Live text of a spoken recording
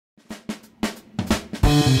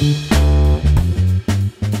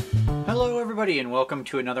Hello everybody and welcome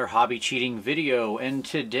to another hobby cheating video, and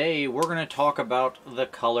today we're going to talk about the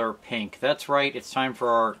color pink. That's right, it's time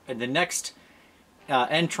for the next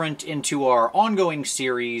entrant into our ongoing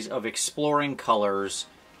series of exploring colors,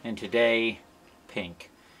 and today, pink.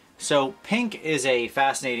 So pink is a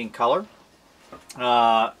fascinating color.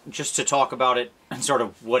 Just to talk about it and sort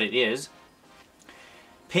of what it is.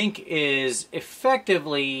 Pink is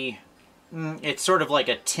effectively, it's sort of like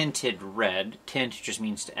a tinted red. Tint just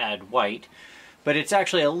means to add white, but it's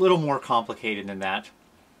actually a little more complicated than that.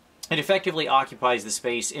 It effectively occupies the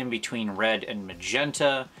space in between red and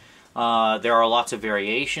magenta. There are lots of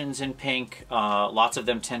variations in pink. Lots of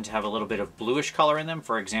them tend to have a little bit of bluish color in them.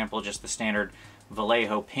 For example, just the standard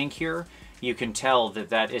Vallejo pink here. You can tell that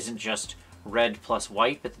that isn't just red plus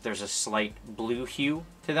white, but that there's a slight blue hue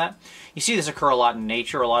to that. You see this occur a lot in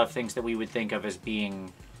nature. A lot of things that we would think of as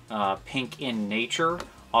being pink in nature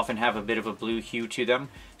often have a bit of a blue hue to them.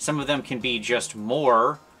 Some of them can be just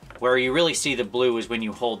more, where you really see the blue is when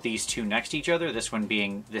you hold these two next to each other. This one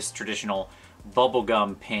being this traditional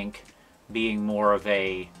bubblegum pink, being more of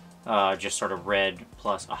a just sort of red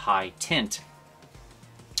plus a high tint.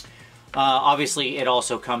 Obviously, it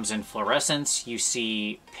also comes in fluorescence. You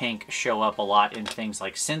see pink show up a lot in things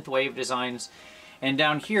like synthwave designs. And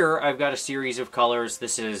down here, I've got a series of colors.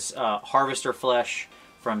 This is Harvester Flesh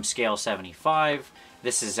from scale 75.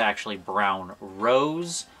 This is actually Brown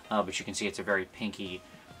Rose, but you can see it's a very pinky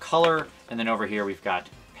color. And then over here, we've got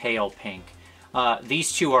Pale Pink.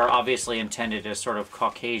 These two are obviously intended as sort of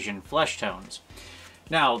Caucasian flesh tones.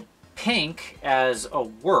 Now, pink as a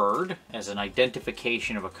word, as an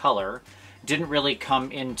identification of a color, didn't really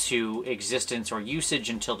come into existence or usage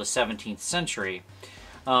until the 17th century.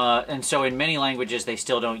 And so in many languages they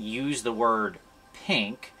still don't use the word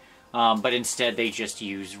pink, but instead they just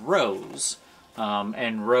use rose.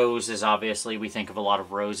 And rose is obviously, we think of a lot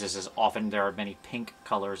of roses as often there are many pink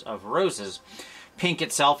colors of roses. Pink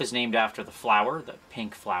itself is named after the flower, the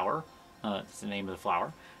pink flower. It's the name of the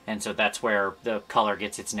flower. And so that's where the color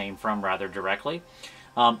gets its name from rather directly.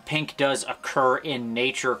 Pink does occur in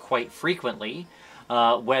nature quite frequently,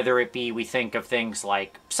 whether it be, we think of things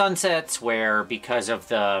like sunsets, where because of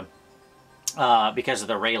the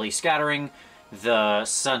Rayleigh scattering, the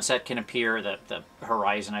sunset can appear, the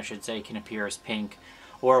horizon I should say, can appear as pink,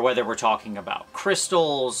 or whether we're talking about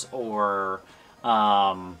crystals or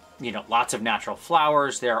you know, lots of natural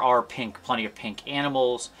flowers. There are plenty of pink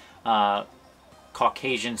animals.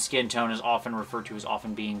 Caucasian skin tone is often referred to as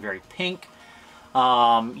often being very pink.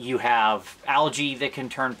 You have algae that can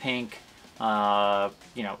turn pink,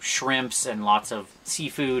 you know, shrimps and lots of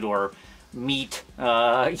seafood or meat,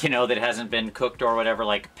 you know, that hasn't been cooked or whatever.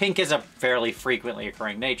 Like, pink is a fairly frequently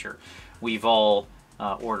occurring nature. We've all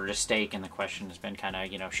ordered a steak and the question has been kind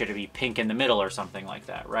of, you know, should it be pink in the middle or something like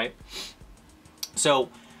that, right? So,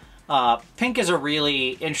 pink is a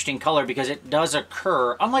really interesting color because it does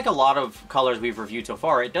occur, unlike a lot of colors we've reviewed so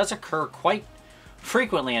far, it does occur quite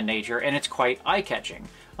frequently in nature, and it's quite eye-catching.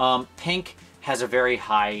 Pink has a very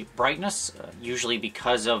high brightness, usually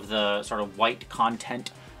because of the sort of white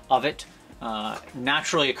content of it.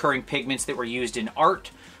 Naturally occurring pigments that were used in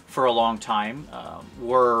art for a long time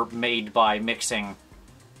were made by mixing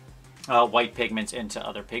white pigments into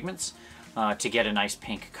other pigments to get a nice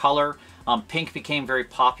pink color. Pink became very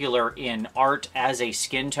popular in art as a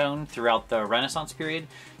skin tone throughout the Renaissance period,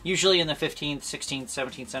 usually in the 15th, 16th,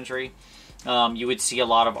 17th century. You would see a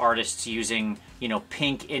lot of artists using, you know,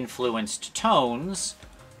 pink-influenced tones,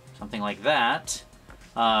 something like that,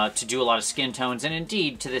 to do a lot of skin tones. And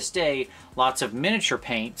indeed, to this day, lots of miniature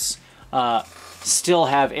paints still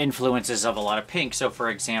have influences of a lot of pink. So, for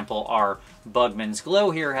example, our Bugman's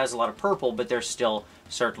Glow here has a lot of purple, but there's still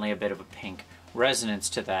certainly a bit of a pink resonance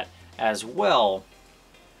to that as well.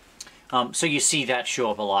 So you see that show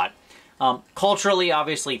up a lot. Culturally,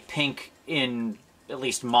 obviously, pink in at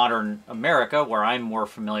least modern America, where I'm more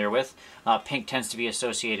familiar with, pink tends to be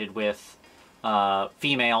associated with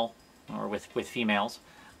female, or with females.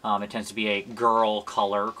 It tends to be a girl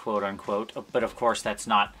color, quote unquote, but of course that's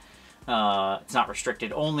not, it's not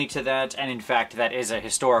restricted only to that, and in fact that is a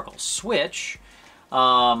historical switch.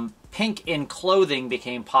 Pink in clothing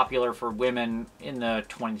became popular for women in the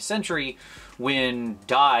 20th century when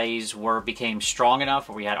dyes became strong enough,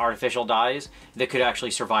 or we had artificial dyes that could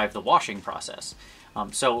actually survive the washing process.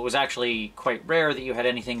 So it was actually quite rare that you had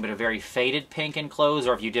anything but a very faded pink in clothes,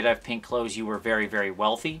 or if you did have pink clothes, you were very, very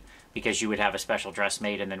wealthy, because you would have a special dress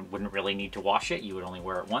made and then wouldn't really need to wash it. You would only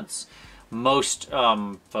wear it once. Most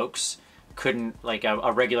folks couldn't, like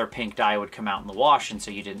a regular pink dye would come out in the wash, and so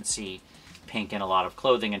you didn't see pink in a lot of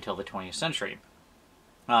clothing until the 20th century.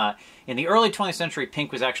 In the early 20th century,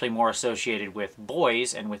 pink was actually more associated with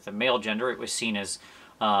boys and with the male gender. It was seen as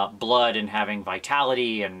blood and having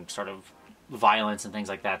vitality and sort of violence and things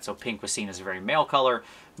like that. So pink was seen as a very male color.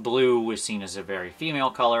 Blue was seen as a very female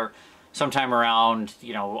color. Sometime around,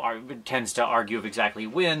 you know, it tends to argue of exactly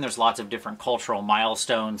when. There's lots of different cultural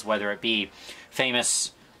milestones, whether it be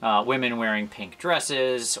famous women wearing pink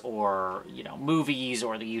dresses, or, you know, movies,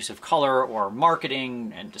 or the use of color, or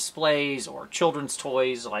marketing and displays, or children's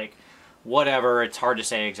toys, like whatever. It's hard to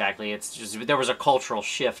say exactly. It's just, there was a cultural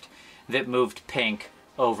shift that moved pink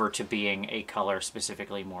over to being a color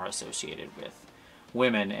specifically more associated with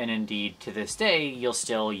women. And indeed, to this day, you'll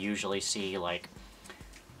still usually see like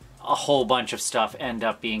a whole bunch of stuff end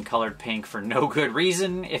up being colored pink for no good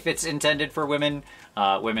reason if it's intended for women,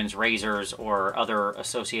 women's razors or other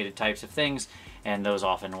associated types of things, and those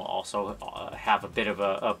often will also have a bit of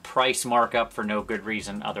a price markup for no good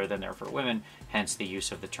reason other than they're for women, hence the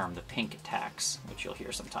use of the term the pink tax, which you'll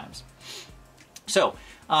hear sometimes. So,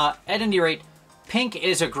 at any rate, pink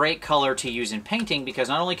is a great color to use in painting because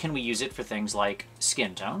not only can we use it for things like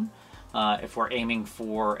skin tone, if we're aiming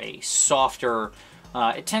for a softer,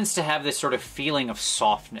 it tends to have this sort of feeling of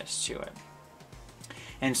softness to it.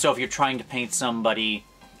 And so if you're trying to paint somebody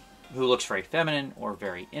who looks very feminine or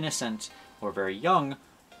very innocent or very young,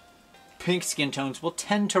 pink skin tones will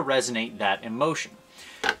tend to resonate that emotion.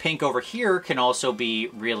 Pink over here can also be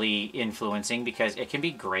really influencing because it can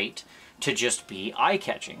be great to just be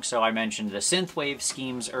eye-catching. So I mentioned the synthwave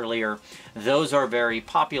schemes earlier. Those are very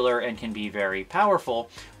popular and can be very powerful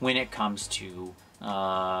when it comes to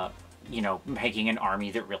you know, making an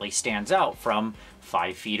army that really stands out from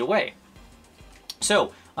 5 feet away.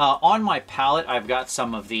 So, on my palette, I've got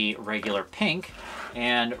some of the regular pink,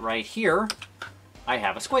 and right here, I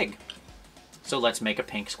have a squig. So let's make a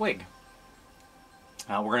pink squig.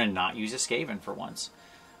 We're going to not use a Skaven for once.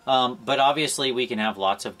 But obviously, we can have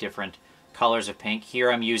lots of different colors of pink.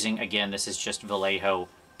 Here I'm using, again, this is just Vallejo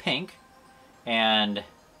pink, and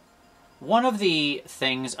one of the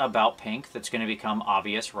things about pink that's going to become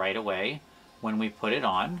obvious right away when we put it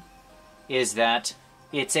on is that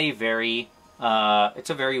it's a very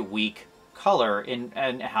weak color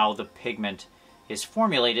in how the pigment is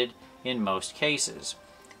formulated in most cases.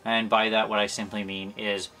 And by that, what I simply mean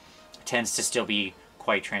is it tends to still be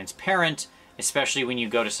quite transparent, especially when you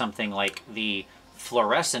go to something like the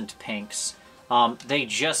fluorescent pinks. They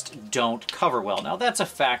just don't cover well. Now, that's a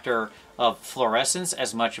factor of fluorescence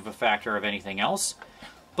as much of a factor of anything else,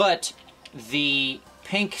 but the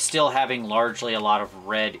pink still having largely a lot of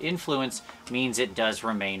red influence means it does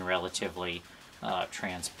remain relatively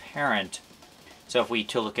transparent. So if we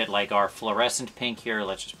look at like our fluorescent pink here,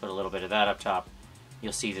 let's just put a little bit of that up top,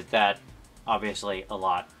 you'll see that obviously a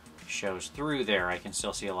lot shows through there. I can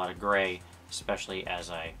still see a lot of gray, especially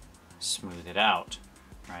as I smooth it out,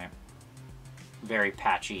 right? Very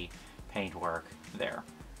patchy paintwork there.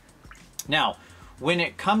 Now, when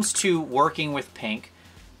it comes to working with pink,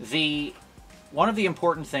 one of the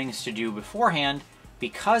important things to do beforehand,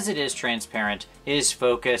 because it is transparent, is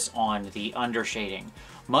focus on the undershading.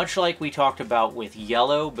 Much like we talked about with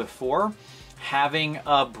yellow before, having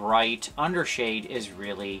a bright undershade is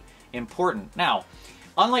really important. Now,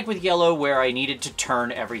 unlike with yellow where I needed to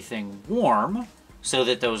turn everything warm, so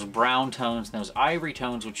that those brown tones and those ivory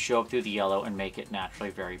tones would show up through the yellow and make it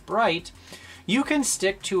naturally very bright, you can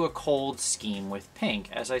stick to a cold scheme with pink.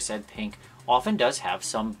 As I said, pink often does have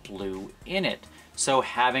some blue in it. So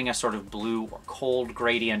having a sort of blue or cold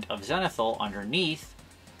gradient of zenithal underneath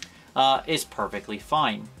is perfectly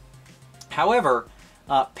fine. However,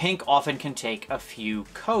 pink often can take a few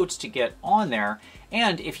coats to get on there,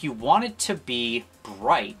 and if you want it to be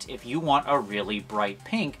bright, if you want a really bright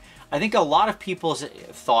pink, I think a lot of people's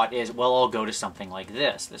thought is, well, I'll go to something like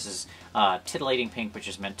this. This is titillating pink, which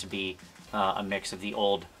is meant to be a mix of the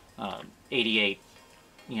old 88,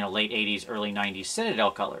 late 80s, early 90s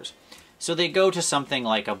Citadel colors. So they go to something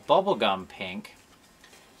like a bubblegum pink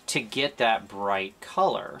to get that bright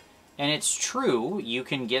color. And it's true, you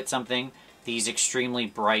can get something, these extremely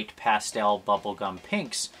bright pastel bubblegum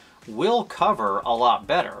pinks will cover a lot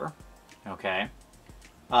better, okay?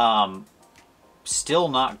 Still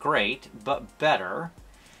not great, but better,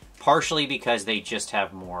 partially because they just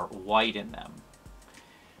have more white in them.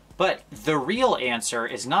 But the real answer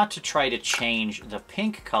is not to try to change the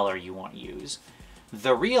pink color you want to use.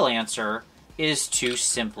 The real answer is to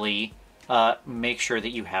simply make sure that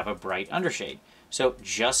you have a bright undershade. So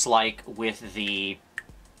just like with the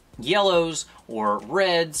yellows or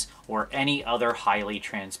reds or any other highly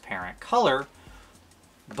transparent color,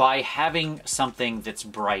 by having something that's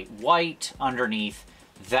bright white underneath,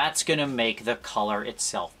 that's going to make the color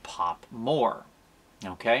itself pop more.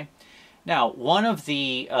 Okay? Now, one of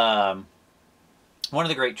the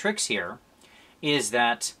great tricks here is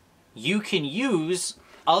that you can use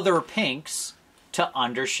other pinks to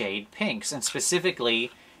undershade pinks, and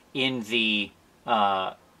specifically in the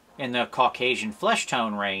Caucasian flesh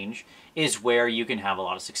tone range is where you can have a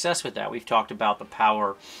lot of success with that. We've talked about the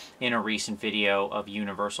power in a recent video of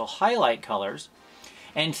universal highlight colors,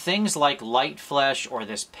 and things like light flesh or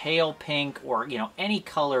this pale pink or any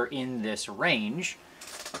color in this range.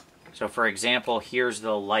 So for example, here's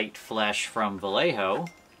the light flesh from Vallejo.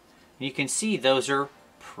 You can see those are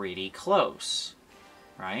pretty close,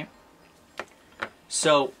 right?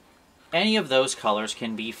 So any of those colors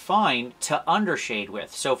can be fine to undershade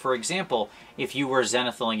with. So for example, if you were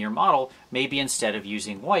zenithaling your model, maybe instead of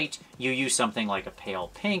using white, you use something like a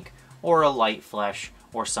pale pink or a light flesh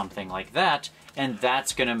or something like that, and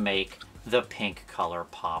that's going to make the pink color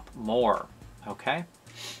pop more, okay?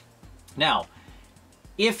 Now,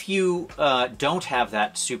 if you don't have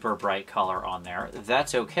that super bright color on there,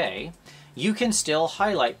 that's okay. You can still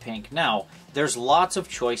highlight pink. Now, there's lots of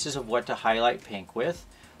choices of what to highlight pink with,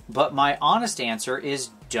 but my honest answer is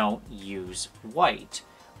don't use white,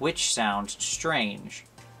 which sounds strange.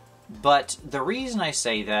 But the reason I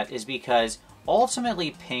say that is because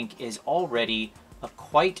ultimately pink is already a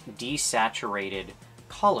quite desaturated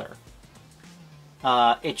color.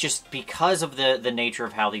 It just, because of the nature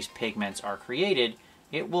of how these pigments are created,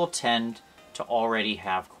 it will tend to already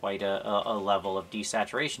have quite a level of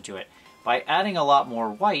desaturation to it. By adding a lot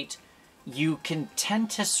more white, you can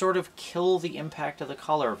tend to sort of kill the impact of the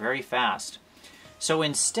color very fast. So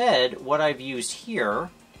instead, what I've used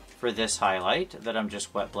here for this highlight, that I'm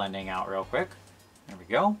just wet blending out real quick, there we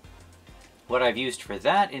go. What I've used for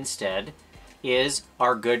that instead is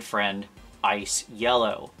our good friend Ice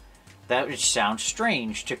Yellow. That would sound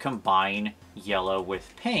strange to combine yellow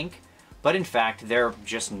with pink, but in fact they're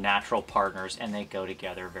just natural partners and they go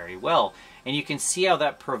together very well. And you can see how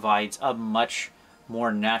that provides a much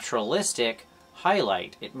more naturalistic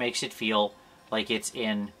highlight. It makes it feel like it's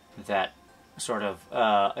in that sort of,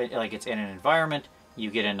 like it's in an environment.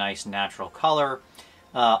 You get a nice natural color.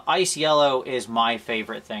 Ice Yellow is my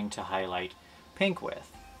favorite thing to highlight pink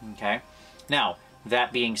with, okay? Now,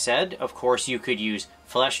 that being said, of course you could use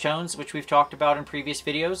flesh tones, which we've talked about in previous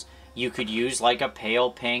videos. You could use like a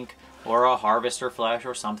pale pink or a harvester flesh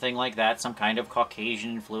or something like that, some kind of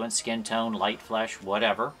Caucasian influenced skin tone, light flesh,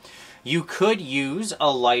 whatever. You could use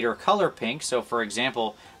a lighter color pink. So for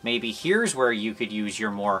example, maybe here's where you could use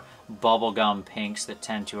your more bubblegum pinks that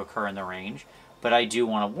tend to occur in the range. But I do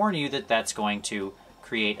want to warn you that that's going to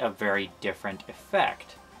create a very different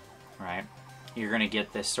effect, right? You're going to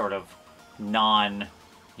get this sort of let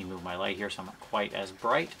me move my light here so I'm not quite as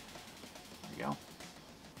bright. There we go.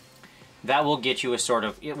 That will get you a sort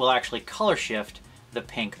of, it will actually color shift the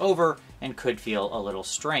pink over and could feel a little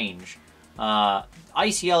strange.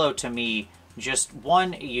 Ice Yellow to me, just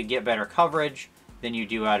one, you get better coverage than you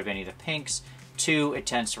do out of any of the pinks. Two, it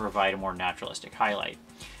tends to provide a more naturalistic highlight.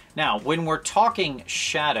 Now, when we're talking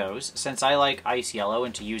shadows, since I like Ice Yellow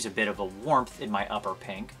and to use a bit of a warmth in my upper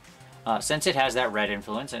pink, since it has that red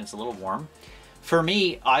influence and it's a little warm, for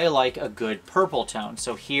me, I like a good purple tone.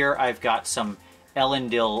 So here I've got some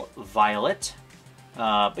Ellendale Violet,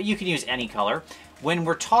 but you can use any color. When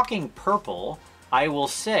we're talking purple, I will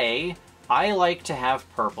say I like to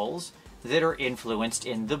have purples that are influenced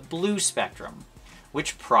in the blue spectrum,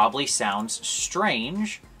 which probably sounds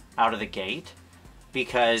strange out of the gate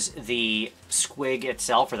because the squig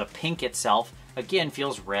itself, or the pink itself, again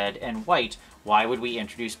feels red and white. Why would we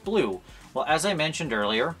introduce blue? Well, as I mentioned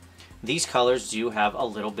earlier, these colors do have a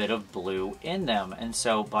little bit of blue in them, and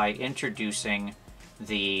so by introducing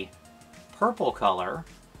the purple color,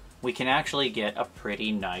 we can actually get a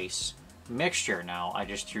pretty nice mixture. Now, I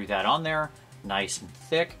just threw that on there, nice and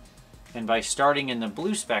thick, and by starting in the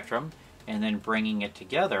blue spectrum and then bringing it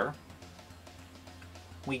together,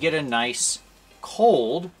 we get a nice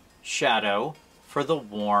cold shadow for the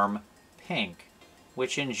warm pink,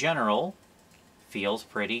 which in general feels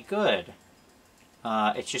pretty good.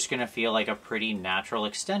 It's just going to feel like a pretty natural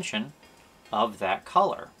extension of that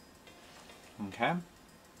color. Okay?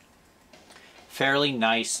 Fairly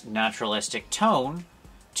nice naturalistic tone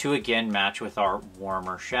to again match with our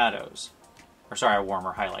warmer shadows. Or sorry, our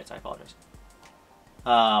warmer highlights, I apologize.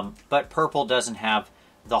 But purple doesn't have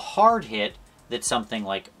the hard hit that something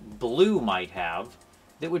like blue might have.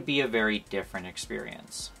 That would be a very different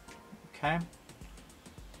experience. Okay?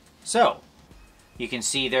 So, you can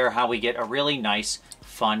see there how we get a really nice,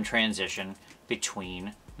 fun transition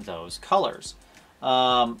between those colors.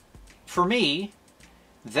 For me,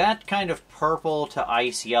 that kind of purple to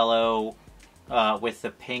ice yellow with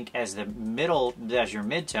the pink as the middle, as your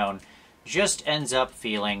midtone, just ends up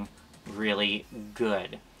feeling really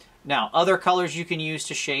good. Now, other colors you can use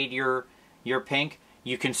to shade your pink,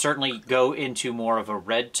 you can certainly go into more of a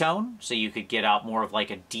red tone, so you could get out more of like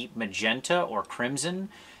a deep magenta or crimson.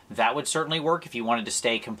 That would certainly work if you wanted to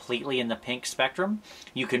stay completely in the pink spectrum.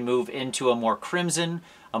 You can move into a more crimson,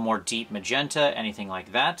 a more deep magenta, anything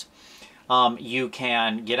like that. You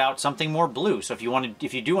can get out something more blue. So if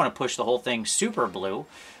you do want to push the whole thing super blue,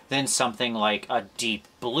 then something like a deep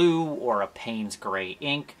blue or a Payne's Gray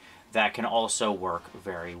ink, that can also work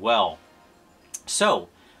very well. So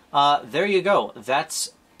there you go.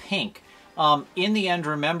 That's pink. In the end,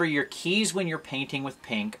 remember your keys when you're painting with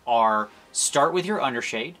pink are start with your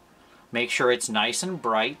undershade. Make sure it's nice and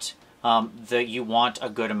bright. You want a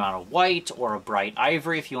good amount of white or a bright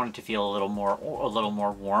ivory if you want it to feel a little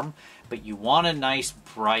more warm. But you want a nice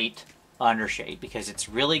bright undershade because it's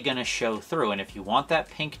really going to show through. And if you want that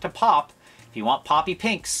pink to pop, if you want poppy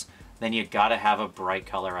pinks, then you got to have a bright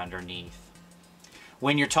color underneath.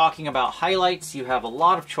 When you're talking about highlights, you have a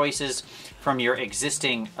lot of choices from your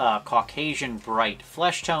existing Caucasian bright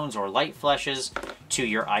flesh tones or light fleshes to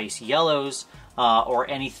your ice yellows or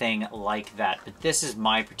anything like that. But this is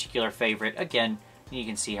my particular favorite. Again, you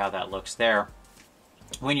can see how that looks there.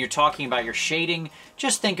 When you're talking about your shading,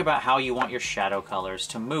 just think about how you want your shadow colors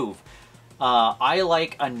to move. I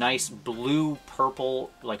like a nice blue-purple,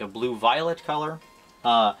 like a blue-violet color,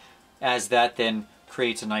 as that then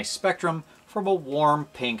creates a nice spectrum from a warm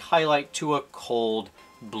pink highlight to a cold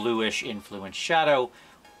bluish influenced shadow.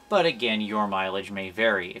 But again, your mileage may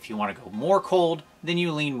vary. If you want to go more cold, then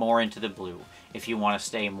you lean more into the blue. If you want to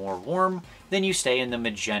stay more warm, then you stay in the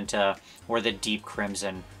magenta or the deep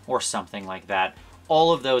crimson or something like that.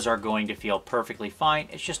 All of those are going to feel perfectly fine.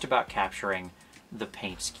 It's just about capturing the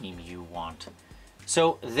paint scheme you want.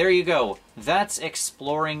 So there you go. That's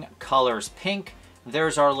Exploring Colors Pink.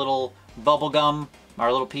 There's our little bubble gum,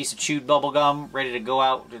 our little piece of chewed bubble gum ready to go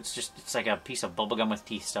out. It's like a piece of bubble gum with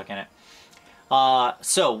teeth stuck in it.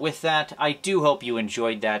 So with that, I do hope you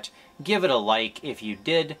enjoyed that. Give it a like if you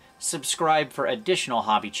did. Subscribe for additional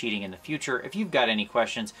hobby cheating in the future. If you've got any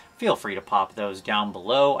questions, feel free to pop those down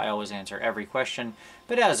below. I always answer every question.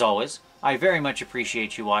 But as always, I very much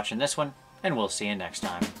appreciate you watching this one, and we'll see you next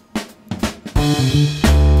time.